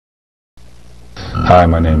Hi,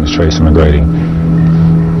 my name is Tracy McGrady.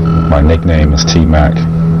 My nickname is T-Mac.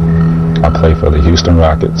 I play for the Houston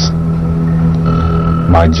Rockets.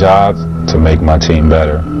 My job to make my team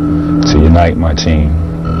better, to unite my team,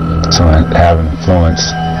 to have an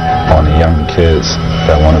influence on the younger kids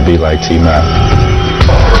that want to be like T-Mac.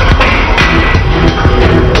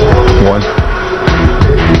 1,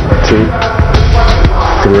 2,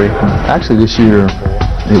 3. Actually, this year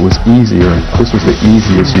it was easier. This was the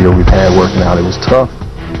easiest year we've had working out. It was tough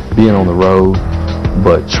being on the road,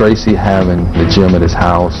 but Tracy having the gym at his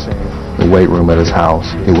house, the weight room at his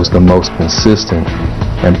house, it was the most consistent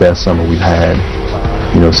and best summer we've had,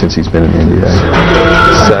 since he's been in the NBA.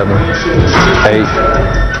 7,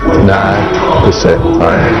 8, 9, good set. All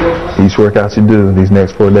right. Each workout you do these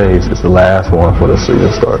next 4 days is the last one for the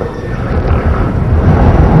season starter.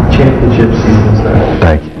 Championship season starter.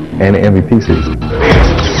 Thank you. And the MVP season.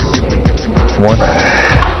 1, 2,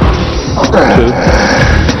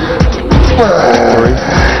 3,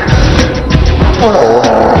 4.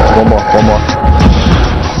 One more.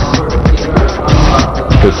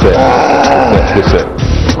 Good set. Good set.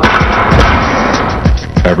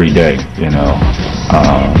 Every day,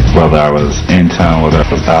 whether I was in town, whether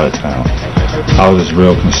I was out of town, I was just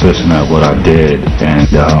real consistent at what I did, and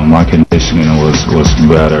my conditioning was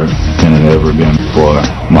better than it ever been before.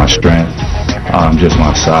 My strength, just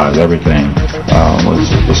my size, everything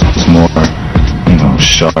was more,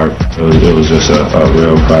 sharp. It was just a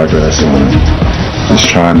real progress, and just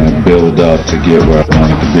trying to build up to get where I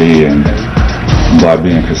wanted to be, and by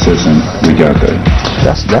being consistent, we got there.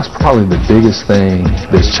 That's probably the biggest thing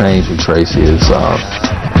that's changed with Tracy is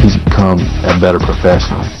he's become a better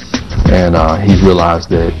professional, and he's realized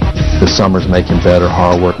that the summers make him better,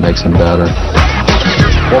 hard work makes him better.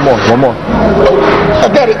 One more. I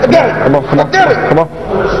got it. Come on.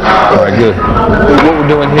 All right, good. What we're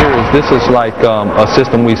doing here is this is like a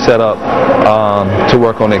system we set up to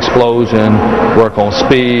work on explosion, work on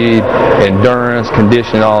speed, endurance,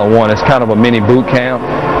 conditioning all in one. It's kind of a mini boot camp.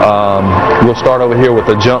 We'll start over here with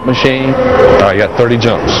the jump machine. All right, you got 30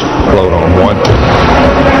 jumps. Load on. 1,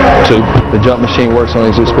 2. The jump machine works on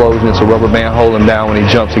his explosion. It's a rubber band holding him down when he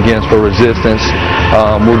jumps against for resistance.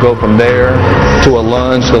 We'll go from there to a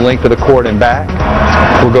lunge, the length of the court and back.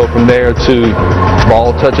 We'll go from there to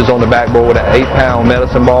ball touches on the backboard with an 8-pound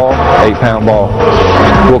medicine ball, 8-pound ball.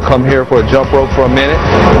 We'll come here for a jump rope for a minute.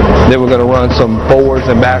 Then we're going to run some forwards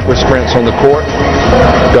and backwards sprints on the court.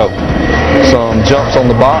 Go. Some jumps on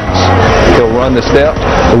the box. He'll run the step.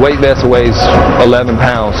 The weight vest weighs 11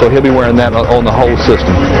 pounds, so he'll be wearing that on the whole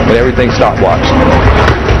system. But everything's stopwatch.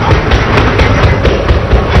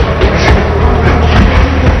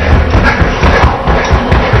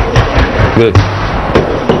 Good.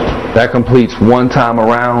 That completes 1 time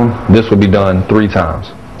around. This will be done 3 times.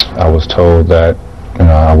 I was told that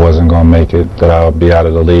I wasn't going to make it, that I would be out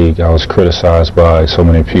of the league. I was criticized by so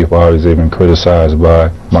many people. I was even criticized by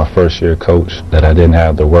my first-year coach that I didn't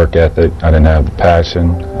have the work ethic, I didn't have the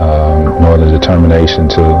passion, nor the determination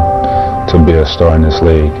to be a star in this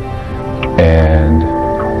league. And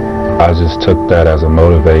I just took that as a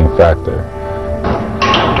motivating factor.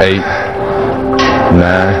 8,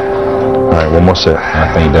 9. All right, one more set.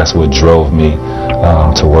 I think that's what drove me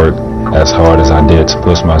to work as hard as I did to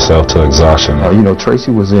push myself to exhaustion.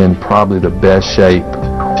 Tracy was in probably the best shape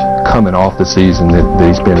coming off the season that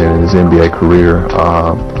he's been in his NBA career.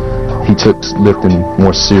 He took lifting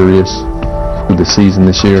more serious through the season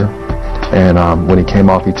this year, and when he came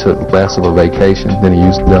off, he took less of a vacation than he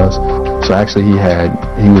usually does. So actually,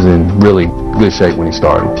 he was in really good shape when he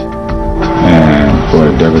started. And for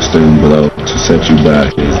a devastating blow to set you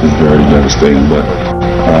back is very devastating, but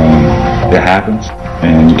it happens,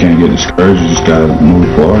 and you can't get discouraged. You just got to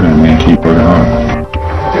move forward and keep working hard.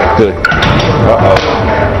 Good.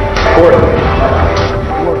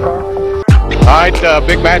 All right,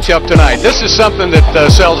 big matchup tonight. This is something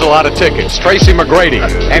that sells a lot of tickets. Tracy McGrady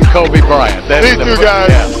and Kobe Bryant. These two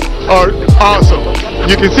guys are awesome.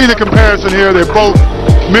 You can see the comparison here. They're both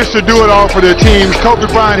Mr. Do-It-All for their teams. Kobe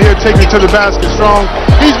Bryant here taking it to the basket strong.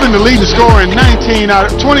 He's been the leading scorer in 20 out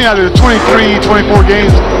of the 23, 24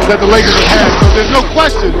 games that the Lakers have had. So there's no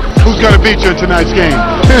question who's going to beat you in tonight's game.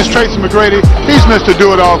 Here's Tracy McGrady. He's Mr.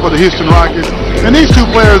 Do-It-All for the Houston Rockets. And these two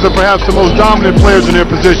players are perhaps the most dominant players in their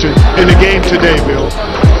position in the game today, Bill.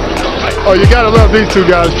 Oh, you got to love these two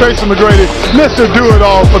guys. Tracy McGrady, Mr.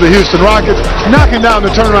 Do-It-All for the Houston Rockets, knocking down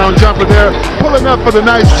the turnaround jumper there, pulling up for the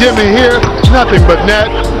nice Jimmy here, nothing but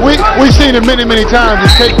net. We've seen him many, many times.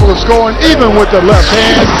 He's capable of scoring, even with the left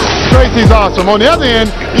hand. Tracy's awesome. On the other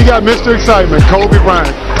end, you got Mr. Excitement, Kobe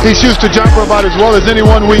Bryant. He shoots the jumper about as well as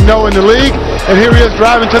anyone we know in the league. And here he is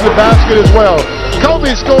driving to the basket as well.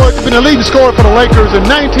 Kobe scored, been the leading scorer for the Lakers in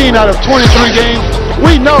 19 out of 23 games.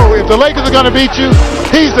 We know if the Lakers are going to beat you,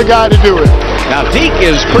 he's the guy to do it. Now, Deke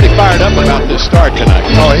is pretty fired up about this start tonight.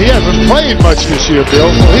 Oh, he hasn't played much this year, Bill,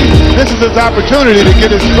 so this is his opportunity to get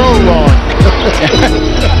his stroll on.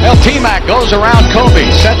 Well, T-Mac goes around Kobe,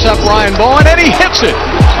 sets up Ryan Bowen, and he hits it.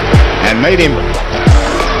 And made him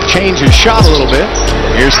change his shot a little bit.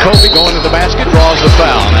 Here's Kobe going to the basket, draws the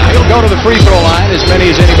foul. Now, he'll go to the free throw line as many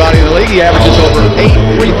as anybody in the league. He averages over 8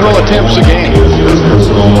 free throw attempts a game.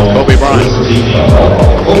 Kobe Bryant.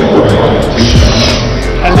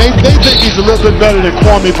 And they think he's a little bit better than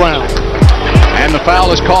Kwame Brown. And the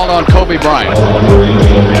foul is called on Kobe Bryant.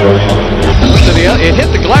 It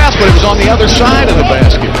hit the glass, but it was on the other side of the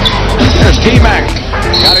basket. There's T-Mac.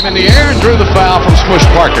 Got him in the air and drew the foul from Smush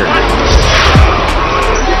Parker.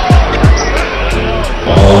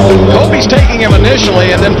 Kobe's taking him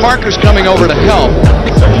initially, and then Parker's coming over to help.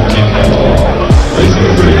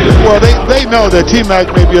 Well, they know that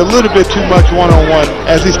T-Mac may be a little bit too much one-on-one.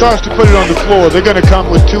 As he starts to put it on the floor, they're going to come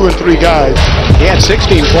with 2 and 3 guys. He had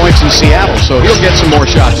 16 points in Seattle, so he'll get some more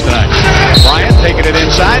shots tonight. Bryant taking it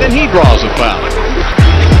inside, and he draws a foul.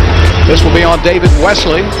 This will be on David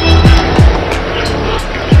Wesley.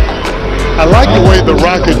 I like the way the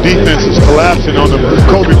Rocket defense is collapsing on the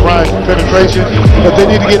Kobe Bryant penetration, but they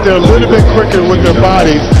need to get there a little bit quicker with their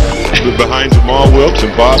bodies. Behind Jamal Wilkes and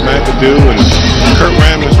Bob McAdoo, and Kurt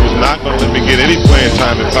Rambis was not going to let me get any playing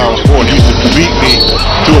time at power forward. He used to beat me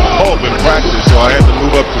to a pulp in practice, so I had to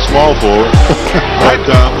move up to small forward. But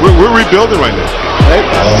we're rebuilding right now.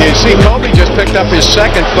 You see, Kobe just picked up his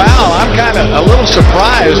second foul. I'm kind of a little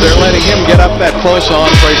surprised they're letting him get up that close on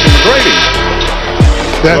Tracy McGrady.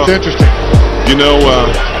 That's interesting. You know,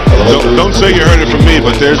 don't say you heard it from me,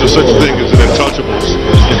 but there's a such thing as an untouchables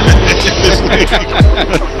in this league.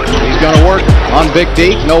 He's going to work on Big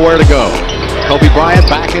Deke, nowhere to go. Kobe Bryant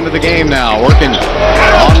back into the game now, working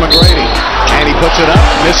on McGrady. And he puts it up,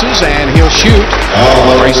 misses, and he'll shoot.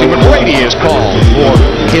 Tracy McGrady is called for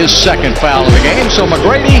his second foul of the game. So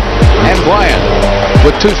McGrady and Bryant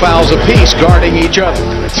with 2 fouls apiece guarding each other.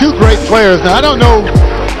 2 great players. Now, I don't know.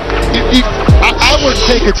 I would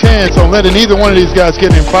take a chance on letting either one of these guys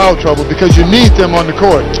get in foul trouble because you need them on the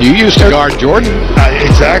court. You used to guard Jordan.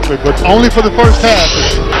 Exactly, but only for the first half.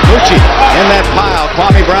 Gucci in that pile.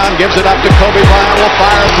 Kwame Brown gives it up to Kobe Bryant. Will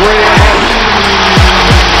fire 3 and hit.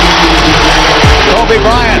 Kobe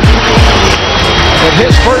Bryant with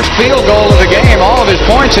his first field goal of the game. All of his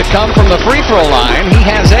points had come from the free throw line. He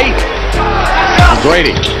has 8.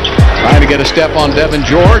 McGrady trying to get a step on Devin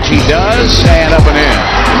George. He does, and up and in.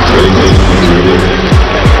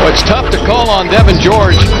 Well, it's tough to call on Devin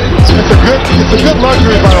George. It's a good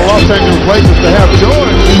luxury by the Los Angeles Lakers to have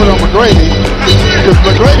George put on McGrady, because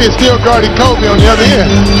McGrady is still guarding Kobe on the other end.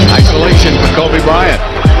 Isolation for Kobe Bryant.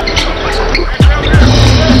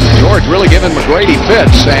 George really giving McGrady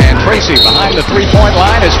fits, and Tracy behind the three-point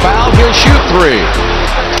line is fouled. He'll shoot 3.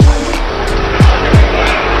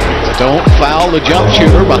 Don't foul the jump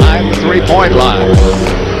shooter behind the three-point line.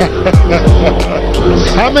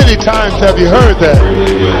 How many times have you heard that?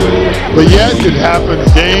 But yet it happens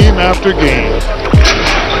game after game.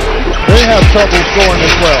 They have trouble scoring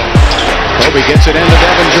as well. Kobe gets it into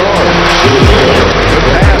Devin George. Good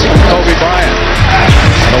pass from Kobe Bryant.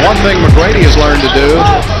 And the one thing McGrady has learned to do,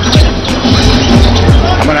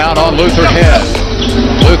 coming out on Luther Head.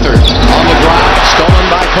 Luther on the drive, stolen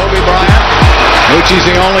by Kobe Bryant. Lucci's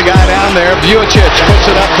the only guy down there. Vujacic puts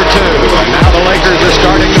it up for 2. And now the Lakers are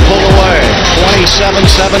starting to pull away.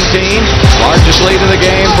 27-17. Largest lead of the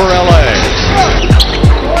game for LA.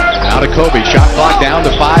 Now to Kobe. Shot clock down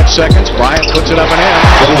to 5 seconds. Bryant puts it up and in.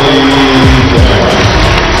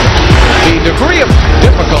 The degree of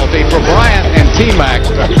difficulty for Bryant and T-Mac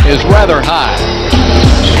is rather high.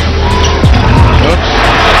 Oops.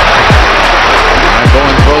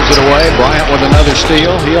 Bowen throws it away. Bryant with another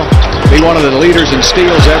steal. He'll be one of the leaders in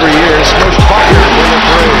steals every year. Smush Parker with a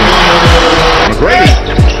 3. McGrady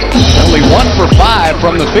only 1 for 5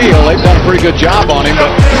 from the field. They've done a pretty good job on him,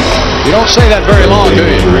 but you don't say that very long, do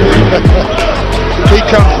you? He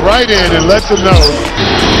comes right in and lets them know.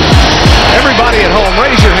 Everybody at home,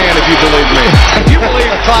 raise your hand if you believe me. If you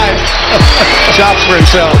believe Clyde shops for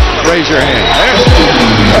himself, raise your hand.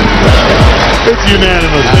 It's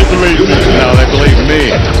unanimous. They believe me. No, they believe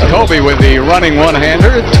me. Kobe with the running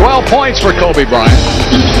one-hander. 12 points for Kobe Bryant.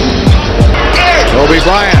 Kobe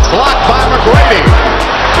Bryant blocked by McGrady.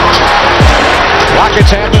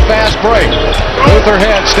 Rockets have the fast break. Luther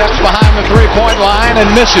Head steps behind the three-point line and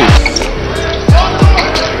misses.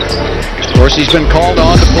 course, he's been called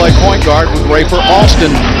on to play point guard with Rafer Alston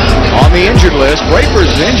on the injured list. Rafer's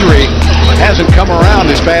injury hasn't come around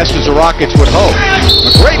as fast as the Rockets would hope.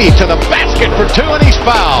 McGrady to the basket for two, and he's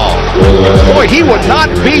fouled. Boy, he would not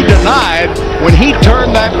be denied when he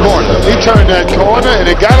turned that corner. He turned that corner, and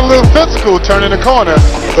it got a little physical turning the corner,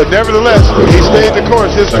 but nevertheless, he stayed the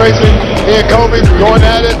course. Here's Tracy, he and Kobe going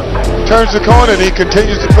at it, turns the corner, and he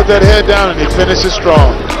continues to put that head down, and he finishes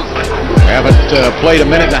strong. Haven't played a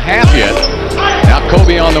minute and a half yet. Now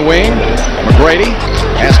Kobe on the wing. McGrady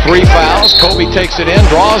has 3 fouls. Kobe takes it in,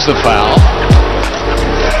 draws the foul.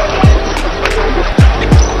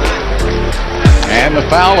 And the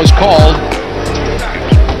foul is called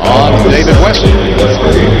on David Wesley.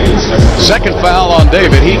 Second foul on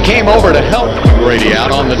David. He came over to help McGrady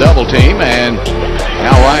out on the double team, and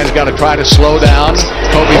now Ryan's got to try to slow down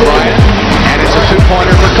Kobe Bryant, and it's a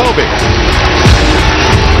 2-pointer for Kobe.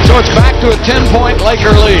 So it's back to a 10-point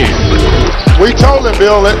Laker lead. We told him,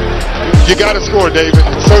 Bill, that you got to score, David,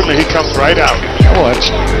 and certainly he comes right out. Oh, I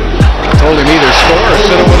told him either score or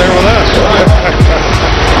sit over there with us.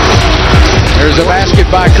 There's a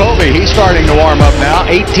basket by Kobe. He's starting to warm up now.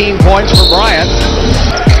 18 points for Bryant.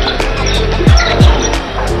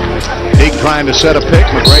 Teague trying to set a pick.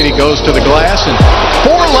 McGrady goes to the glass, and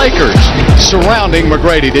 4 Lakers surrounding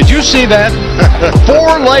McGrady. Did you see that?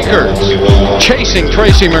 4 Lakers chasing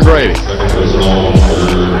Tracy McGrady.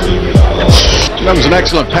 That was an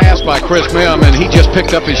excellent pass by Chris Mim, and he just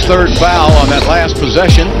picked up his 3rd foul on that last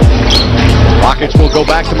possession. Rockets will go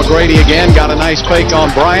back to McGrady again. Got a nice fake on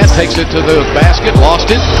Bryant. Takes it to the basket. Lost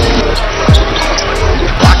it.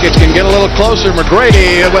 Rockets can get a little closer.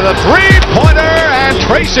 McGrady with a 3-pointer, and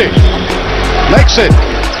Tracy makes it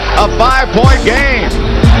a 5-point game.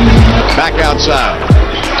 Back outside.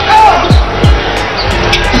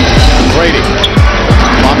 McGrady.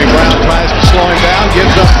 Bobby Brown tries to slow him down,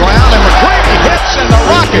 gives up ground, and McGrady hits, and the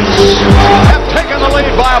Rockets have taken the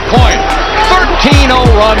lead by a point. 13-0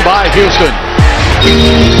 run by Houston.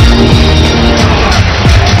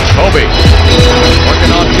 Kobe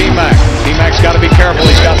working on T-Mac. T-Mac's got to be careful.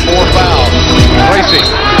 He's got 4 fouls. Tracy,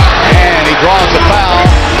 and he draws the foul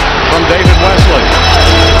from David Wesley.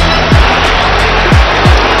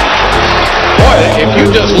 Boy, if you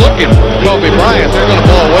just look at Kobe Bryant, they're going to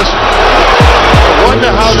blow a whistle. I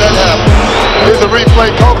wonder how that happened. Here's a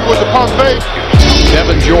replay. Kobe with the pump fake.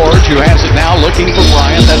 Devin George, who has it now, looking for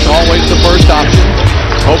Bryant. That's always the first option.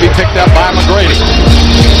 Kobe picked up by McGrady.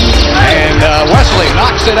 And Wesley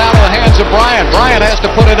knocks it out of the hands of Bryant. Bryant has to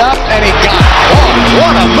put it up, and he got it. Oh,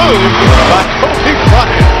 what a move by Kobe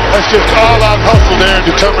Bryant. That's just all-out hustle there and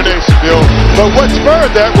determination, Bill. But what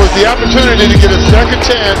spurred that was the opportunity to get a second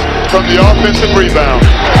chance from the offensive rebound.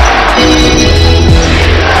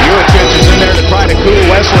 Huarache is in there to try to cool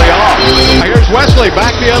Wesley off. Here's Wesley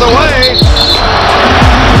back the other way.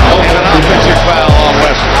 And an offensive foul on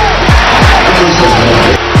Wesley.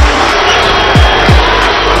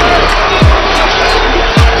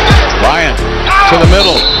 Bryant to the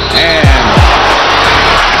middle, and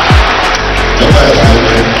the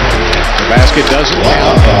basket doesn't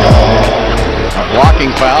count. A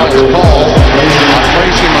blocking foul is called on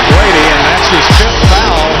Tracy McGrady, and that's his 5th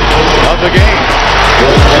foul of the game.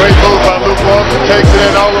 Great move by Luke Walton. Takes it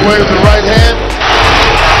in all the way with the right hand.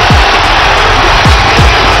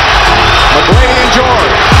 McGrady and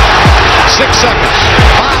George. 6 seconds.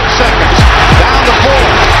 5 seconds. Down to 4.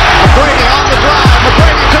 McGrady on the drive.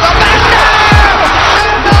 McGrady to the basket.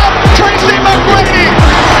 And up Tracy McGrady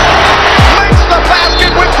makes the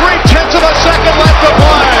basket with 3/10 of a second left to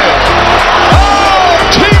play. Oh,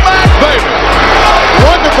 T-Mac, baby.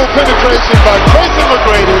 Wonderful penetration by Tracy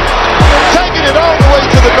McGrady. Taking it all the way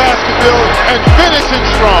to the basket, Bill, and finishing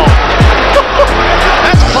strong.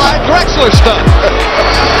 That's Clyde Drexler stuff.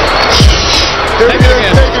 Taking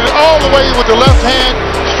it all the way with the left hand,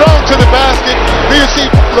 strong to the basket. Here you see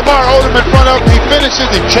Lamar Odom in front of him. He finishes,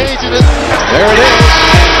 he changes it. There it is.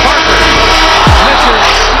 And Parker misses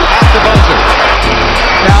at the buzzer.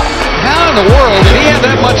 Now, how in the world did he have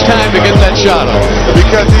that much time to get that shot off?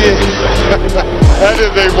 Because that is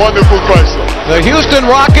a wonderful question. The Houston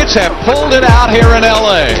Rockets have pulled it out here in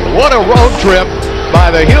L.A. What a road trip by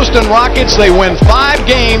the Houston Rockets. They win 5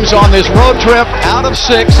 games on this road trip out of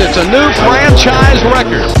 6. It's a new franchise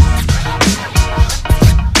record.